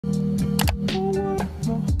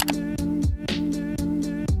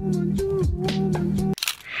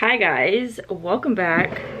guys, welcome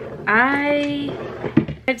back.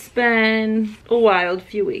 It's been a wild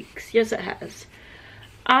few weeks. Yes, it has.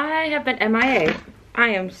 I have been MIA. I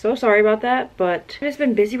am so sorry about that, but I've just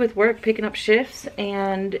been busy with work, picking up shifts,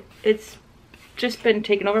 and it's just been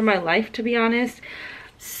taking over my life, to be honest.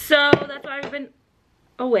 So that's why I've been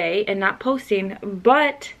away and not posting,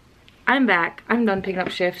 but I'm back. I'm done picking up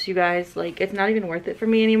shifts, you guys. Like, it's not even worth it for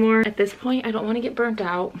me anymore. At this point, I don't want to get burnt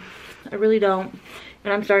out. I really don't.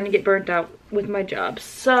 And I'm starting to get burnt out with my job.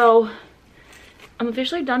 So I'm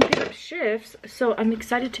officially done picking up shifts. So I'm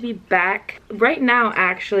excited to be back. Right now,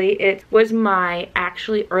 actually, it was my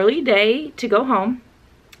early day to go home.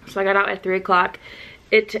 So I got out at 3 o'clock.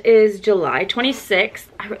 It is July 26th.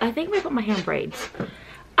 I think I'm gonna put my hair in braids.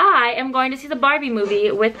 I am going to see the Barbie movie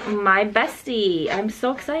with my bestie. I'm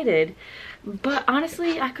so excited. But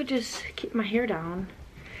honestly, I could just keep my hair down.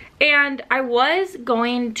 And I was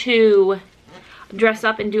going to dress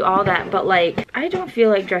up and do all that, but like, I don't feel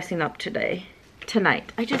like dressing up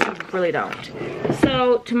tonight. I just really don't.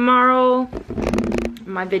 So tomorrow,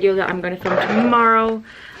 my video that I'm going to film tomorrow,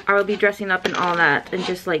 I will be dressing up and all that and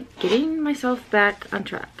just like getting myself back on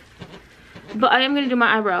track. But I am going to do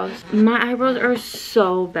my eyebrows. My eyebrows are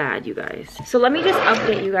so bad, you guys. So let me just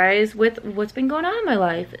update you guys with what's been going on in my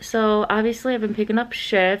life. So obviously I've been picking up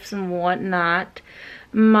shifts and whatnot.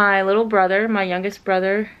 My little brother, my youngest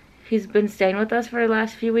brother, he's been staying with us for the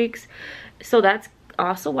last few weeks. So that's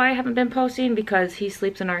also why I haven't been posting, because he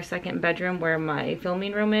sleeps in our second bedroom where my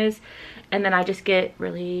filming room is. And then I just get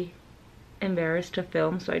really embarrassed to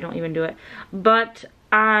film, so I don't even do it. But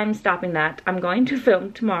I'm stopping that. I'm going to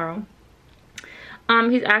film tomorrow.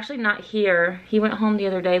 He's actually not here. He went home the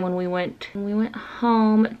other day when we went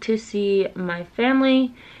home to see my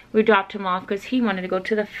family. We dropped him off because he wanted to go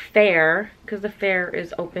to the fair, because the fair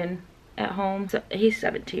is open at home. So he's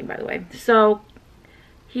 17, by the way. So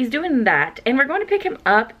he's doing that, and we're going to pick him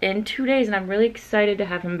up in 2 days, and I'm really excited to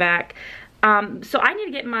have him back. So I need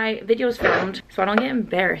to get my videos filmed so I don't get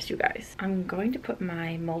embarrassed, you guys. I'm going to put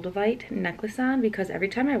my Moldavite necklace on because every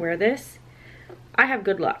time I wear this, I have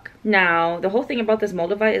good luck. Now, the whole thing about this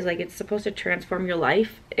Moldavite is like it's supposed to transform your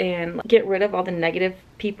life and get rid of all the negative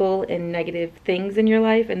people and negative things in your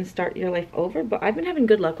life and start your life over. But I've been having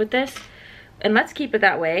good luck with this, and let's keep it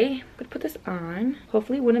that way. I'm gonna put this on.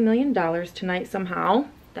 Hopefully win $1 million tonight somehow.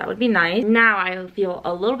 That would be nice. Now I feel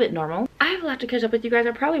a little bit normal. I have a lot to catch up with you guys.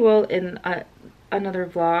 I probably will in another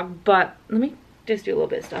vlog, but let me just do a little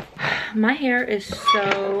bit of stuff. My hair is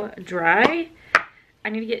so dry. I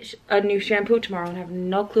need to get a new shampoo tomorrow and have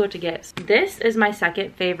no clue what to get. This is my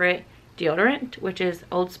second favorite deodorant, which is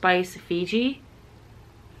Old Spice Fiji.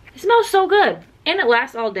 It smells so good. And it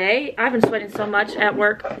lasts all day. I've been sweating so much at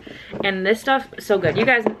work. And this stuff, so good. You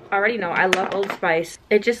guys already know I love Old Spice.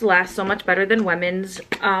 It just lasts so much better than women's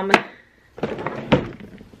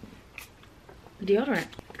deodorant.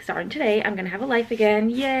 Starting today, I'm going to have a life again.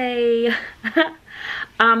 Yay!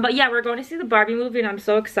 But yeah, we're going to see the Barbie movie, and I'm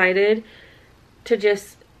so excited to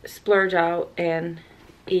just splurge out and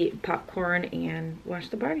eat popcorn and watch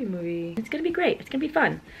the Barbie movie. It's gonna be great. It's gonna be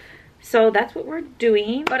fun. So that's what we're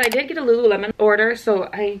doing. But I did get a Lululemon order, so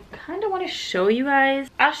I kind of want to show you guys.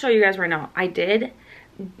 I'll show you guys right now. I did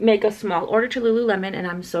make a small order to Lululemon, and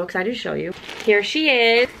I'm so excited to show you. Here she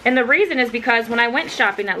is. And the reason is because when I went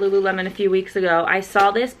shopping at Lululemon a few weeks ago, I saw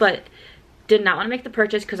this but did not want to make the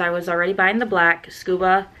purchase because I was already buying the black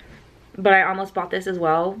scuba. But I almost bought this as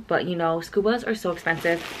well. But you know, scubas are so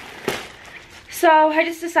expensive. So I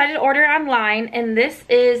just decided to order online. And this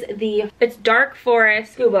is it's Dark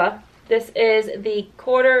Forest Scuba. This is the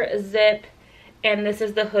quarter zip. And this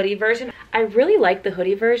is the hoodie version. I really like the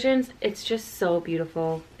hoodie versions. It's just so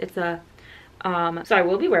beautiful. It's a, so I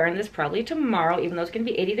will be wearing this probably tomorrow, even though it's gonna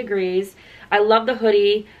be 80 degrees. I love the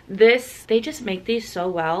hoodie. They just make these so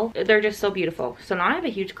well. They're just so beautiful. So now I have a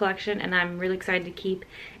huge collection, and I'm really excited to keep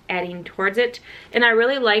adding towards it. And I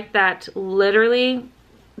really like that literally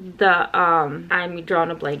I'm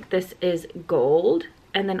drawing a blank. This is gold,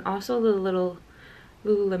 and then also the little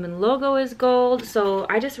Lululemon logo is gold. So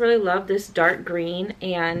I just really love this dark green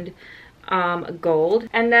and gold.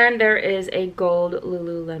 And then there is a gold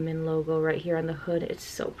Lululemon logo right here on the hood. It's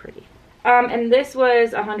so pretty. And this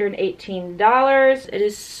was $118. It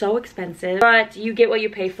is so expensive, but you get what you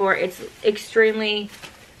pay for. It's extremely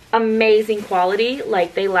amazing quality.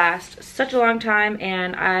 Like, they last such a long time,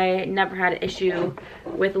 and I never had an issue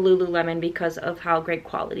with Lululemon because of how great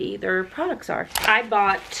quality their products are. I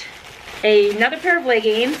bought another pair of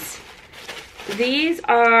leggings These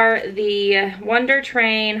are the Wonder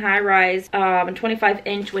Train High Rise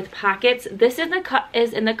 25-inch with pockets. This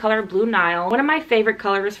is in the color Blue Nile. One of my favorite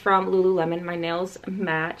colors from Lululemon. My nails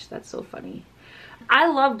match. That's so funny. I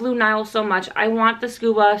love Blue Nile so much. I want the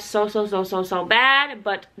scuba so bad,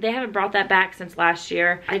 but they haven't brought that back since last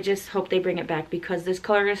year. I just hope they bring it back because this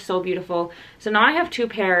color is so beautiful. So now I have 2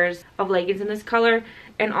 pairs of leggings in this color,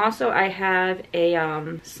 and also I have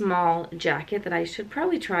a small jacket that I should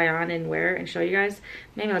probably try on and wear and show you guys.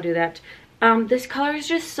 Maybe I'll do that. This color is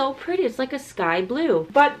just so pretty. It's like a sky blue.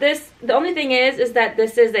 But the only thing is that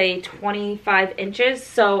this is a 25 inches.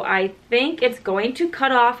 So I think it's going to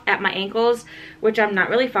cut off at my ankles, which I'm not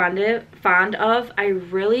really fond of. I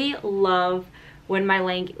really love when my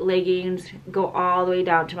leggings go all the way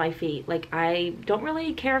down to my feet. Like, I don't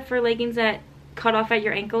really care for leggings that cut off at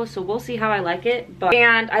your ankles, so we'll see how I like it.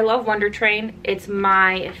 And I love Wonder Train. It's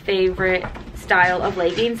my favorite style of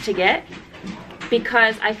leggings to get,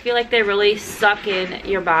 because I feel like they really suck in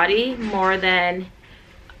your body more than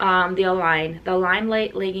the Align. The Align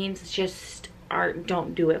leggings just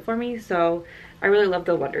don't do it for me, so I really love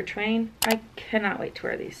the Wonder Train. I cannot wait to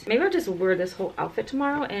wear these. Maybe I'll just wear this whole outfit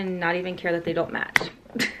tomorrow and not even care that they don't match.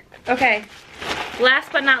 Okay,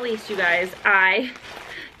 last but not least, you guys, I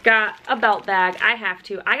got a belt bag. I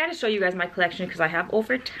gotta show you guys my collection because I have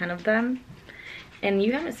over 10 of them. And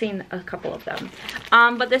you haven't seen a couple of them.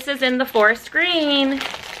 But this is in the forest green.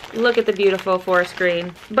 Look at the beautiful forest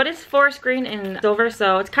green. But it's forest green in silver,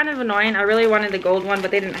 so it's kind of annoying. I really wanted the gold one, but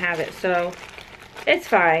they didn't have it, so it's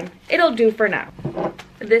fine. It'll do for now.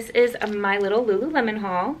 This is my little Lululemon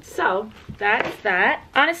haul. So that's that.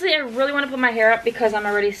 Honestly, I really want to put my hair up because I'm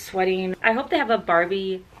already sweating. I hope they have a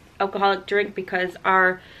Barbie alcoholic drink because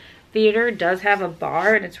our theater does have a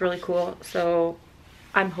bar and it's really cool. So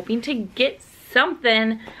I'm hoping to get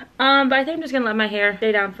something, but I think I'm just gonna let my hair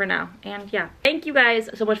stay down for now. And yeah, thank you guys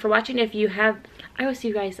so much for watching. I will see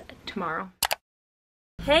you guys tomorrow.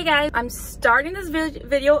 Hey guys, I'm starting this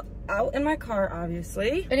video out in my car.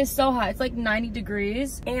 Obviously it is so hot. It's like 90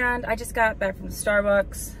 degrees, and I just got back from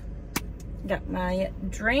Starbucks. Got my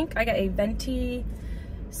drink. I got a venti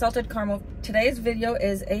salted caramel. Today's video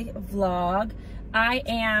is a vlog. I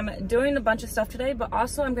am doing a bunch of stuff today, but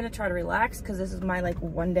also I'm going to try to relax because this is my like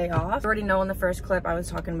 1 day off. You already know in the first clip I was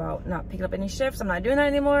talking about not picking up any shifts. I'm not doing that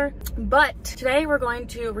anymore. But today we're going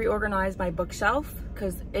to reorganize my bookshelf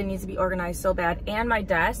because it needs to be organized so bad, and my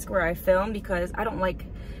desk where I film because I don't like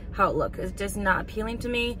how it looks. It's just not appealing to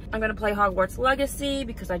me. I'm going to play Hogwarts Legacy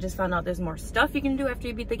because I just found out there's more stuff you can do after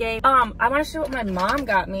you beat the game. I want to show what my mom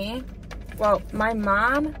got me. Well, my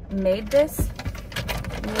mom made this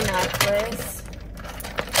necklace.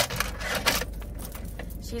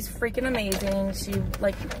 She's freaking amazing. She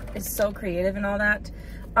like is so creative and all that.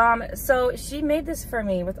 So she made this for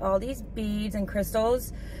me with all these beads and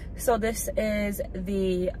crystals. So this is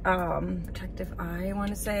the protective eye, I want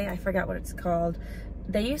to say. I forgot what it's called.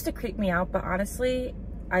 They used to creep me out, but honestly,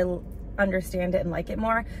 I understand it and like it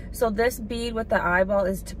more. So this bead with the eyeball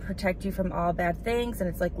is to protect you from all bad things, and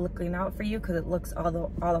it's like looking out for you because it looks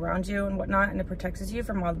all around you and whatnot, and it protects you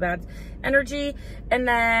from all the bad energy. And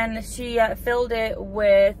then she filled it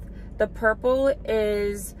with, the purple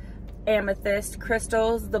is amethyst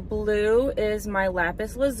crystals, the blue is my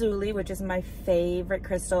lapis lazuli, which is my favorite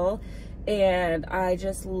crystal, and I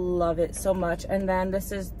just love it so much. And then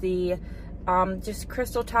this is the just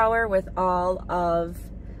crystal tower with all of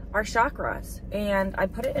our chakras, and I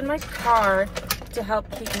put it in my car to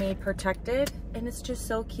help keep me protected, and it's just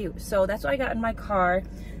so cute. So that's what I got in my car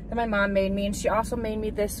that my mom made me. And she also made me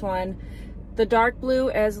this one. The dark blue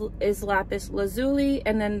is lapis lazuli,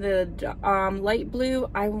 and then the light blue,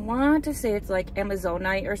 I want to say it's like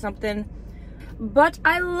amazonite or something, but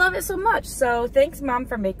I love it so much. So thanks, Mom,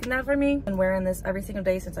 for making that for me. I'm wearing this every single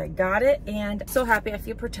day since I got it, and so happy. I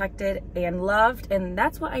feel protected and loved, and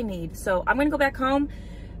that's what I need. So I'm gonna go back home,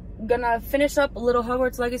 gonna finish up a little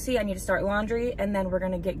Hogwarts Legacy. I need to start laundry, and then we're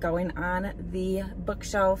gonna get going on the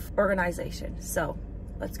bookshelf organization. So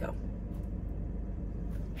let's go.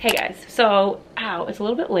 Hey guys, so it's a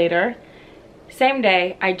little bit later. Same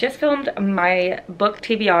day, I just filmed my book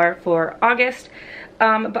TBR for August,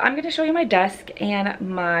 but I'm gonna show you my desk and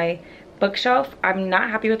my bookshelf. I'm not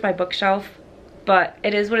happy with my bookshelf, but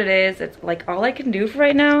it is what it is. It's like all I can do for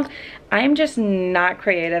right now. I'm just not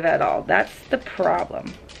creative at all. That's the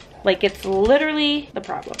problem. Like, it's literally the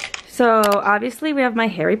problem. So obviously we have my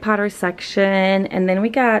Harry Potter section, and then we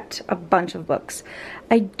got a bunch of books.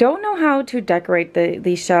 I don't know how to decorate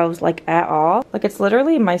these shelves like at all. Like, it's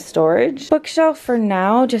literally my storage bookshelf for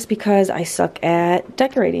now, just because I suck at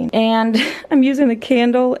decorating. And I'm using the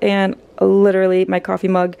candle and literally my coffee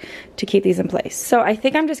mug to keep these in place. So I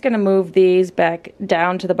think I'm just gonna move these back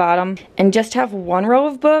down to the bottom and just have one row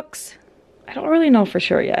of books. I don't really know for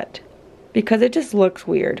sure yet, because it just looks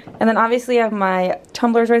weird. And then obviously I have my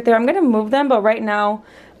tumblers right there. I'm gonna move them, but right now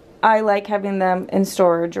I like having them in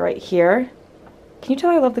storage right here. Can you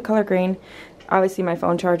tell I love the color green? Obviously my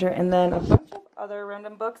phone charger, and then a bunch of other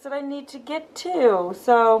random books that I need to get to.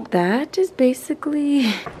 So that is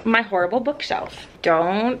basically my horrible bookshelf.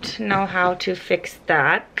 Don't know how to fix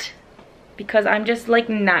that because I'm just like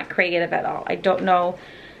not creative at all. I don't know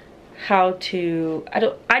how to,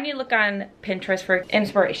 I need to look on Pinterest for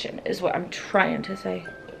inspiration is what I'm trying to say.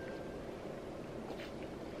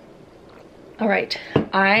 All right,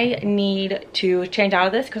 I need to change out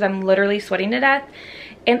of this because I'm literally sweating to death,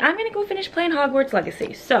 and I'm gonna go finish playing Hogwarts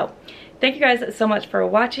Legacy. So thank you guys so much for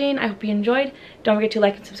watching. I hope you enjoyed. Don't forget to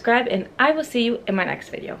like and subscribe, and I will see you in my next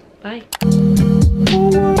video. Bye.